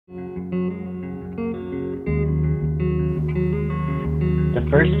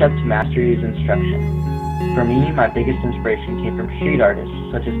first step to mastery is instruction. For me, my biggest inspiration came from street artists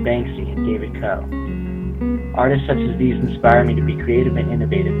such as Banksy and David Coe. Artists such as these inspire me to be creative and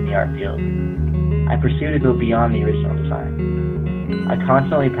innovative in the art field. I pursue to go beyond the original design. I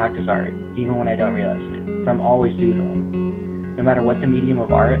constantly practice art, even when I don't realize it, for I'm always doodling. No matter what the medium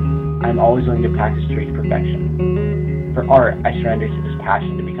of art, I'm always willing to practice to reach perfection. For art, I surrender to this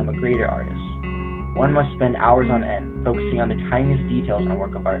passion to become a greater artist. One must spend hours on end, focusing on the tiniest details in a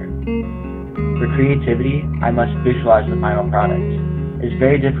work of art. For creativity, I must visualize the final product. It is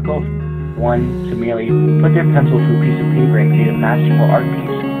very difficult for one to merely put their pencil to a piece of paper and create a masterful art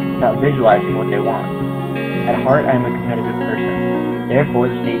piece without visualizing what they want. At heart, I am a competitive person. Therefore,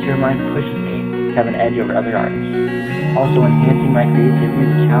 this nature of mine pushes me to have an edge over other artists. Also, enhancing my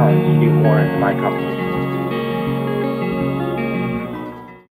creativity is a challenge to do more in my competition.